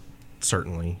Mockingbird,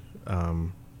 certainly.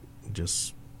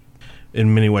 Just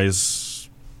in many ways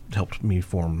helped me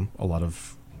form a lot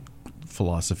of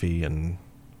philosophy and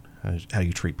how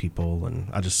you treat people.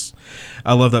 And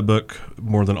I love that book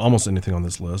more than almost anything on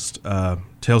this list.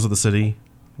 Tales of the City,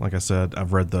 like I said,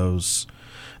 I've read those.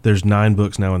 There's 9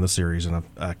 books now in the series, and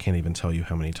I can't even tell you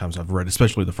how many times I've read,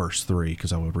 especially the first 3,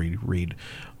 because I would read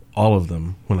all of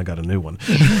them when I got a new one.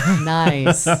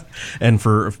 Nice. And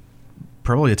for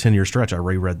probably a 10-year stretch, I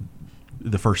reread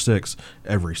the first 6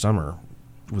 every summer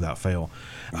without fail.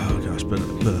 Oh gosh, but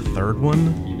the third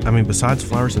one, I mean, besides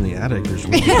Flowers in the Attic, there's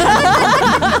one.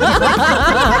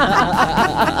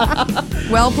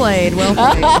 Well played.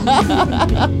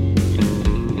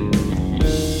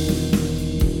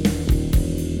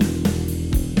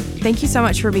 Thank you so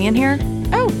much for being here.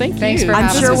 Oh, thank you. Thanks for I'm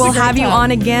having sure us. we'll have you on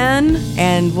again,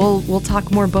 and we'll talk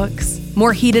more books,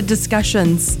 more heated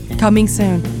discussions coming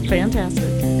soon. Fantastic.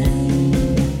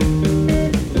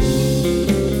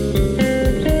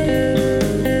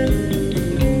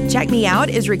 Check Me Out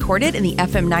is recorded in the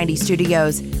FM 90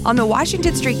 studios on the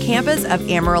Washington Street campus of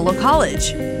Amarillo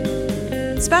College.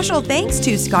 Special thanks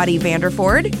to Scotty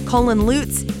Vanderford, Colin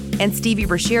Lutz, and Stevie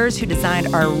Brashears, who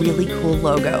designed our really cool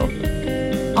logo.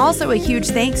 Also, a huge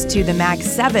thanks to the Mag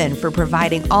 7 for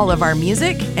providing all of our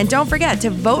music. And don't forget to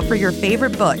vote for your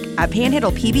favorite book at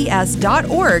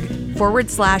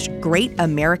panhandlepbs.org/Great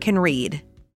American Read.